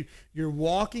said, dude, you're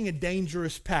walking a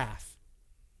dangerous path.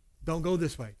 Don't go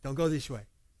this way. Don't go this way.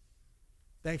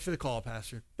 Thanks for the call,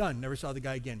 Pastor. Done. Never saw the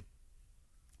guy again.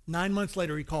 9 months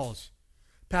later, he calls.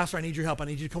 Pastor, I need your help. I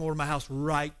need you to come over to my house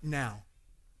right now.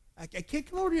 I can't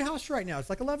come over to your house right now. It's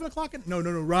like 11 o'clock. No,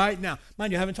 right now.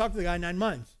 Mind you, I haven't talked to the guy in 9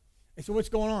 months. I said, what's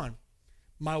going on?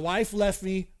 My wife left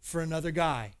me for another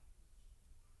guy.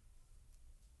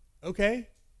 Okay.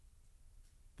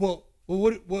 Well,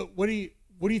 what do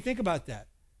you think about that?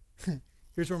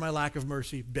 Here's where my lack of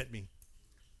mercy bit me.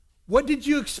 What did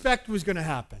you expect was going to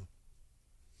happen?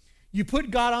 You put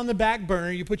God on the back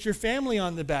burner. You put your family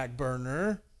on the back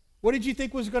burner. What did you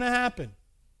think was going to happen?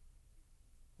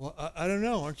 Well, I don't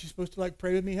know. Aren't you supposed to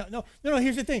pray with me? No,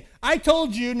 here's the thing. I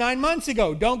told you 9 months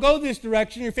ago, don't go this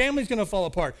direction. Your family's going to fall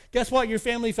apart. Guess what? Your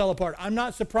family fell apart. I'm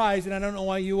not surprised, and I don't know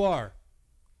why you are.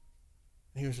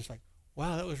 And he was just like,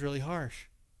 wow, that was really harsh.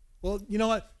 Well, you know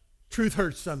what? Truth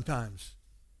hurts sometimes.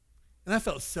 And I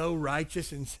felt so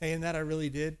righteous in saying that. I really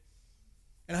did.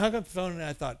 And I hung up the phone, and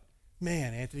I thought,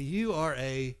 man, Anthony, you are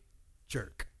a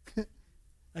jerk.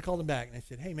 I called him back, and I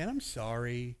said, hey, man, I'm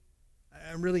sorry.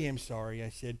 I really am sorry. I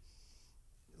said,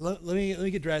 let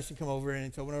me get dressed and come over.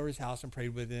 And so I went over to his house and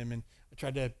prayed with him. And I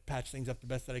tried to patch things up the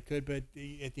best that I could. But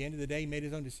at the end of the day, he made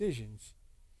his own decisions.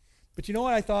 But you know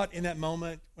what I thought in that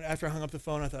moment? After I hung up the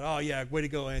phone, I thought, oh, yeah, way to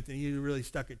go, Anthony. You really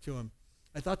stuck it to him.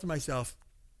 I thought to myself,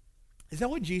 is that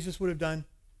what Jesus would have done?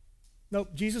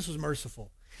 Nope, Jesus was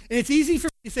merciful. And it's easy for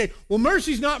me to say, well,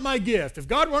 mercy's not my gift. If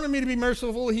God wanted me to be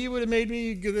merciful, he would have made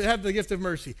me have the gift of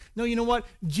mercy. No, you know what?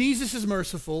 Jesus is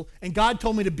merciful, and God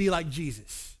told me to be like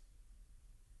Jesus.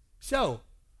 So,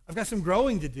 I've got some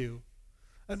growing to do.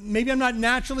 Maybe I'm not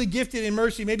naturally gifted in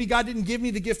mercy. Maybe God didn't give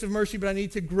me the gift of mercy, but I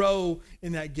need to grow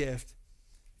in that gift.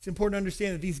 It's important to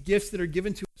understand that these gifts that are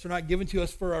given to us are not given to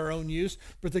us for our own use,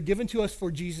 but they're given to us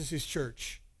for Jesus'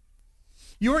 church.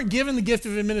 You weren't given the gift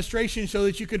of administration so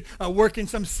that you could work in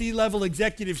some C-level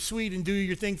executive suite and do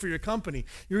your thing for your company.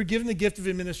 You were given the gift of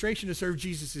administration to serve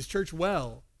Jesus' church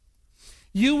well.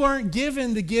 You weren't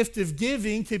given the gift of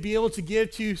giving to be able to give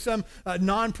to some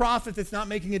nonprofit that's not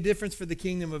making a difference for the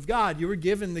kingdom of God. You were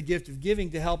given the gift of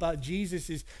giving to help out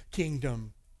Jesus'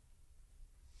 kingdom.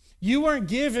 You weren't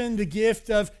given the gift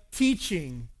of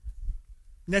teaching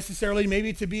necessarily,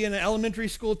 maybe to be an elementary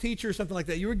school teacher or something like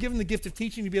that. You were given the gift of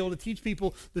teaching to be able to teach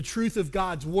people the truth of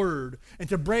God's word and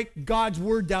to break God's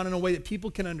word down in a way that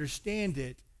people can understand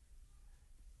it.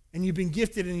 And you've been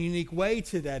gifted in a unique way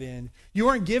to that end. You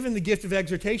weren't given the gift of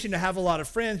exhortation to have a lot of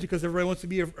friends because everybody wants to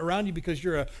be around you because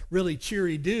you're a really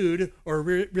cheery dude or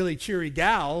a really cheery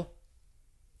gal.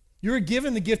 You were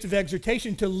given the gift of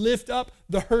exhortation to lift up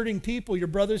the hurting people, your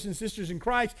brothers and sisters in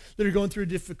Christ that are going through a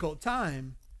difficult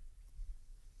time.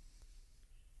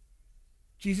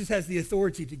 Jesus has the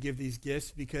authority to give these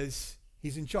gifts because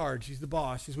he's in charge. He's the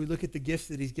boss. As we look at the gifts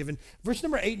that he's given. Verse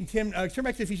number 8 and 10, turn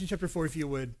back to Ephesians chapter 4 if you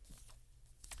would.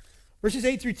 Verses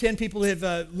 8 through 10, people have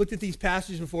looked at these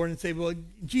passages before and say, well,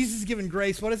 Jesus is given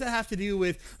grace. What does that have to do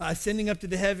with ascending up to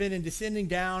the heaven and descending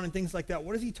down and things like that?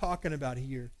 What is he talking about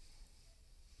here?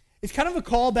 It's kind of a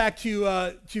callback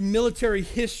to military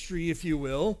history, if you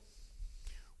will.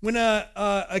 When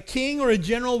a king or a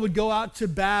general would go out to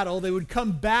battle, they would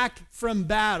come back from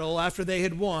battle after they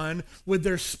had won with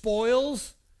their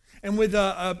spoils and with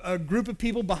a group of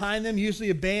people behind them,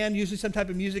 usually a band, usually some type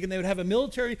of music, and they would have a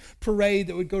military parade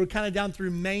that would go kind of down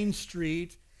through Main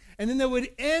Street. And then they would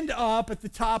end up at the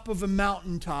top of a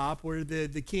mountaintop where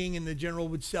the king and the general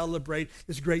would celebrate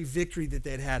this great victory that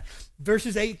they'd had.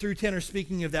 Verses 8 through 10 are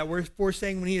speaking of that. We're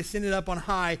saying when he ascended up on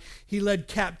high, he led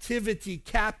captivity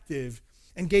captive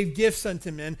and gave gifts unto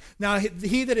men. Now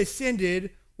he that ascended,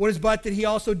 what is but that he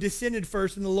also descended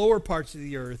first in the lower parts of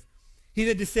the earth. He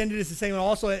that descended is the same and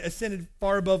also ascended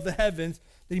far above the heavens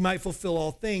that he might fulfill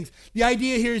all things. The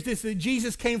idea here is this, that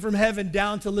Jesus came from heaven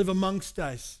down to live amongst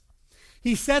us.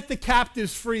 He set the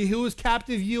captives free. Who was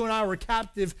captive? You and I were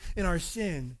captive in our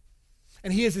sin.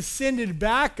 And he has ascended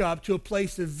back up to a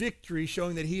place of victory,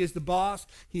 showing that he is the boss,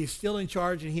 he is still in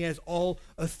charge, and he has all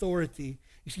authority.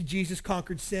 You see, Jesus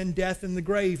conquered sin, death, and the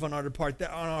grave on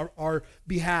our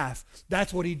behalf.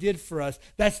 That's what he did for us.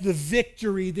 That's the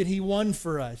victory that he won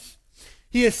for us.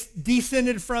 He has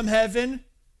descended from heaven.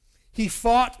 He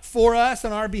fought for us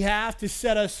on our behalf to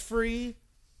set us free.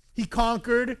 He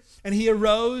conquered, and he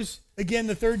arose again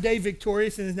the third day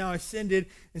victorious and is now ascended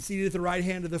and seated at the right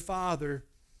hand of the Father.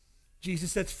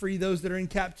 Jesus sets free those that are in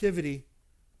captivity.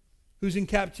 Who's in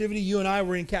captivity? You and I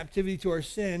were in captivity to our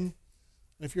sin.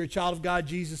 And if you're a child of God,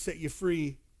 Jesus set you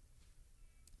free.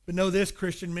 But know this,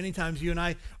 Christian, many times you and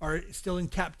I are still in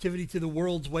captivity to the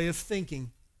world's way of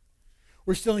thinking.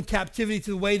 We're still in captivity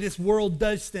to the way this world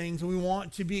does things, and we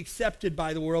want to be accepted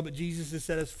by the world, but Jesus has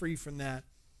set us free from that.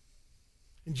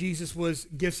 And Jesus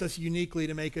gifts us uniquely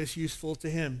to make us useful to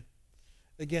him.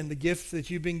 Again, the gifts that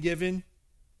you've been given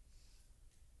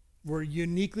were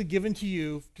uniquely given to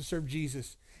you to serve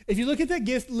Jesus. If you look at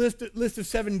that list of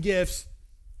 7 gifts,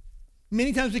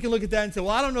 many times we can look at that and say, well,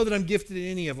 I don't know that I'm gifted in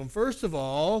any of them. First of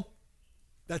all,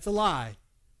 that's a lie,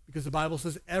 because the Bible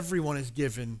says everyone is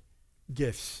given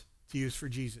gifts to use for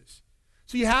Jesus.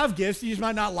 So you have gifts. You just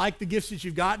might not like the gifts that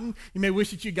you've gotten. You may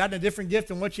wish that you'd gotten a different gift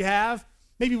than what you have.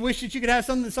 Maybe wish that you could have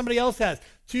something that somebody else has.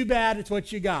 Too bad, it's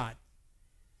what you got.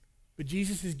 But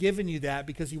Jesus has given you that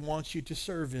because he wants you to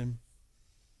serve him.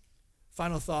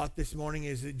 Final thought this morning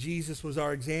is that Jesus was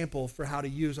our example for how to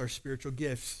use our spiritual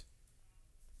gifts.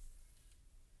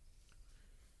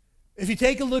 If you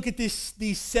take a look at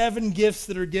these 7 gifts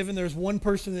that are given, there's one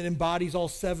person that embodies all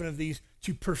 7 of these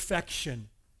to perfection.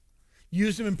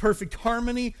 Use them in perfect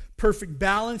harmony, perfect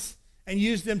balance, and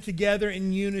use them together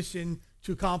in unison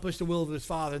to accomplish the will of his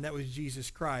Father, and that was Jesus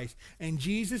Christ. And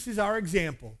Jesus is our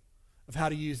example of how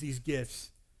to use these gifts.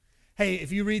 Hey,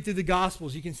 if you read through the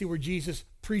Gospels, you can see where Jesus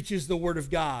preaches the Word of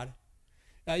God.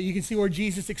 You can see where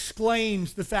Jesus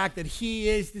exclaims the fact that he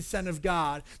is the Son of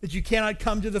God, that you cannot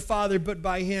come to the Father but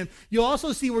by him. You'll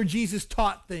also see where Jesus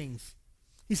taught things.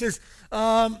 He says,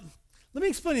 let me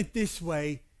explain it this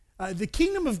way. The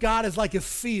kingdom of God is like a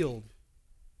field.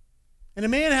 And a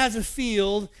man has a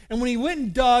field, and when he went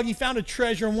and dug, he found a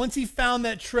treasure. And once he found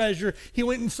that treasure, he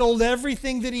went and sold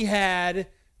everything that he had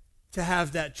to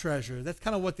have that treasure. That's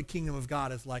kind of what the kingdom of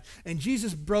God is like. And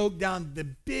Jesus broke down the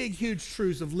big, huge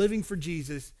truths of living for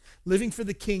Jesus, living for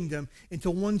the kingdom,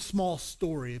 into one small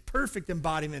story, a perfect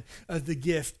embodiment of the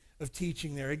gift of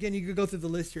teaching there. Again, you could go through the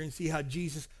list here and see how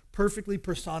Jesus perfectly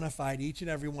personified each and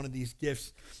every one of these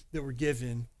gifts that were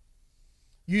given.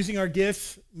 Using our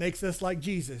gifts makes us like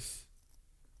Jesus.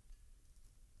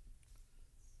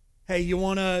 Hey, you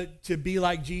want to be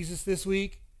like Jesus this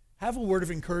week? Have a word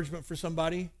of encouragement for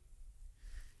somebody.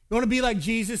 You want to be like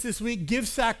Jesus this week? Give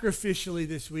sacrificially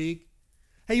this week.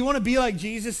 Hey, you want to be like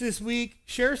Jesus this week?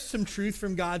 Share some truth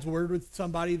from God's word with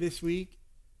somebody this week.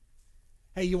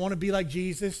 Hey, you want to be like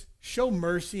Jesus? Show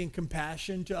mercy and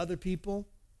compassion to other people.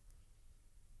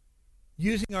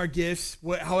 Using our gifts,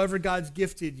 however God's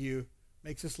gifted you,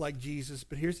 makes us like Jesus.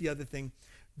 But here's the other thing.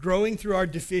 Growing through our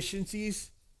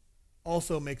deficiencies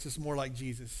also makes us more like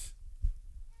Jesus.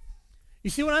 You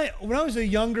see, when I was a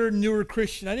younger, newer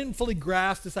Christian, I didn't fully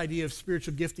grasp this idea of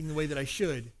spiritual gifting the way that I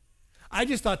should. I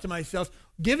just thought to myself,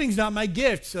 giving's not my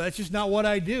gift, so that's just not what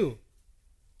I do.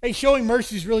 Hey, showing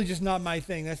mercy is really just not my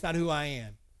thing. That's not who I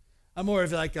am. I'm more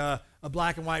of like a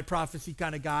black and white prophecy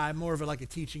kind of guy. I'm more of like a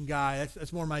teaching guy.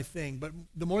 That's more my thing. But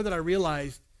the more that I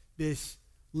realized this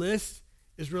list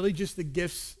is really just the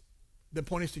gifts that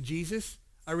point us to Jesus,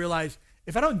 I realized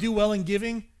if I don't do well in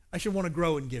giving, I should want to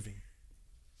grow in giving.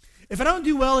 If I don't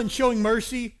do well in showing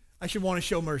mercy, I should want to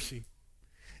show mercy.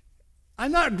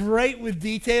 I'm not great with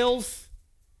details,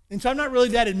 and so I'm not really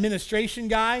that administration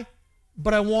guy,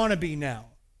 but I want to be now.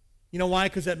 You know why?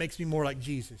 Because that makes me more like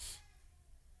Jesus.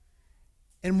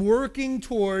 And working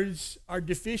towards our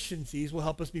deficiencies will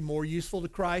help us be more useful to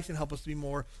Christ and help us to be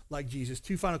more like Jesus.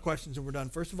 2 final questions and we're done.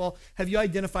 First of all, have you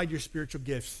identified your spiritual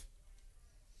gifts?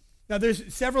 Now,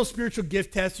 there's several spiritual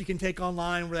gift tests you can take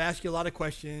online where they ask you a lot of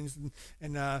questions,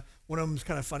 and one of them is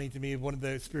kind of funny to me. One of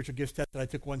the spiritual gift tests that I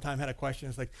took one time had a question.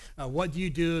 It's like, what do you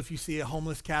do if you see a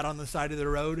homeless cat on the side of the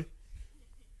road?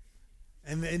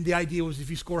 And the idea was if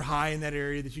you score high in that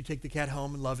area, that you take the cat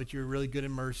home and love it. You're really good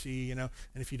in mercy, you know.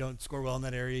 And if you don't score well in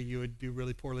that area, you would do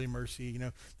really poorly in mercy, you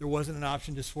know. There wasn't an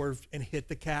option to swerve and hit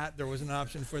the cat. There wasn't an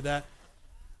option for that.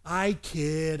 I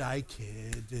kid.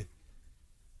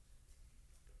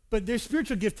 But there's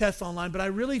spiritual gift tests online, but I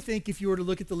really think if you were to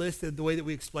look at the list the way that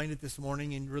we explained it this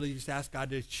morning and really just ask God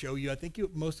to show you, I think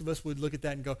most of us would look at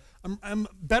that and go, I'm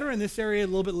better in this area, a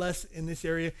little bit less in this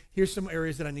area. Here's some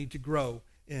areas that I need to grow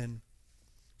in.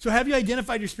 So have you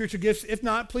identified your spiritual gifts? If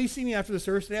not, please see me after the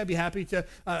service today. I'd be happy to.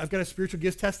 I've got a spiritual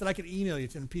gifts test that I could email you.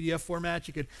 It's in a PDF format.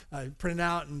 You could print it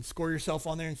out and score yourself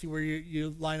on there and see where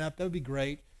you line up. That would be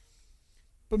great.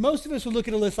 But most of us would look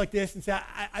at a list like this and say,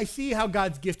 I see how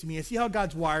God's gifted me. I see how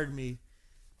God's wired me.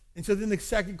 And so then the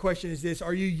second question is this: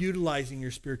 are you utilizing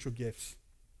your spiritual gifts?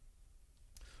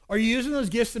 Are you using those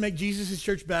gifts to make Jesus'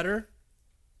 church better?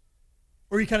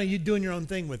 Or are you kind of doing your own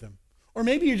thing with them? Or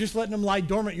maybe you're just letting them lie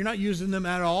dormant. You're not using them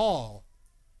at all.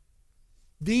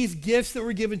 These gifts that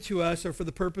were given to us are for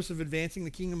the purpose of advancing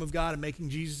the kingdom of God and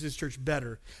making Jesus' church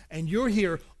better. And you're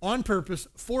here on purpose,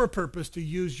 for a purpose, to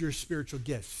use your spiritual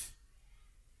gifts.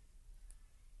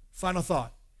 Final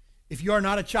thought. If you are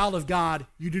not a child of God,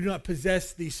 you do not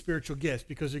possess these spiritual gifts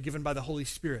because they're given by the Holy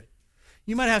Spirit.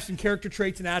 You might have some character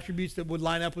traits and attributes that would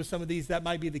line up with some of these. That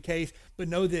might be the case. But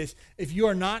know this: if you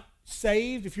are not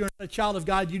saved, if you're not a child of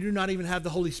God, you do not even have the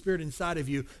Holy Spirit inside of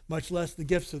you, much less the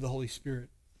gifts of the Holy Spirit.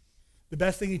 The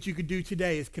best thing that you could do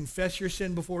today is confess your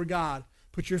sin before God,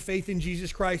 put your faith in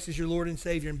Jesus Christ as your Lord and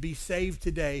Savior, and be saved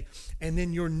today, and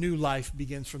then your new life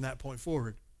begins from that point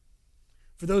forward.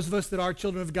 For those of us that are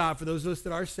children of God, for those of us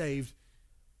that are saved,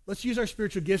 let's use our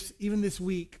spiritual gifts even this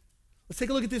week. Let's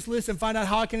take a look at this list and find out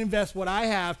how I can invest what I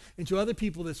have into other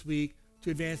people this week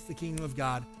to advance the kingdom of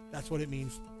God. That's what it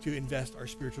means to invest our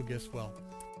spiritual gifts well.